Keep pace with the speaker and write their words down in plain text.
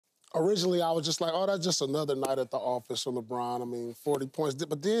Originally, I was just like, oh, that's just another night at the office for LeBron. I mean, 40 points.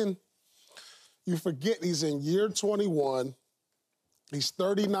 But then you forget he's in year 21. He's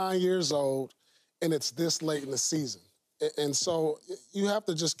 39 years old, and it's this late in the season. And so you have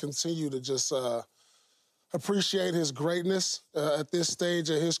to just continue to just appreciate his greatness at this stage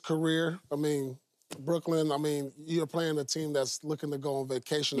of his career. I mean, Brooklyn, I mean, you're playing a team that's looking to go on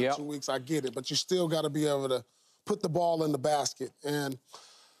vacation in 2 weeks. I get it. But you still got to be able to put the ball in the basket. And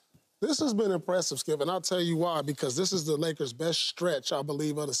this has been impressive, Skip, and I'll tell you why, because this is the Lakers' best stretch, I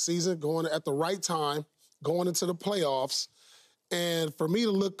believe, of the season, going at the right time, going into the playoffs. And for me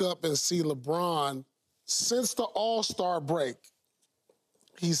to look up and see LeBron, since the All-Star break,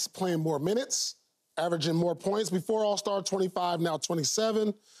 he's playing more minutes, averaging more points. Before All-Star, 25, now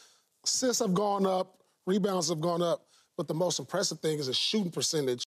 27. Assists have gone up, rebounds have gone up, but the most impressive thing is his shooting percentage.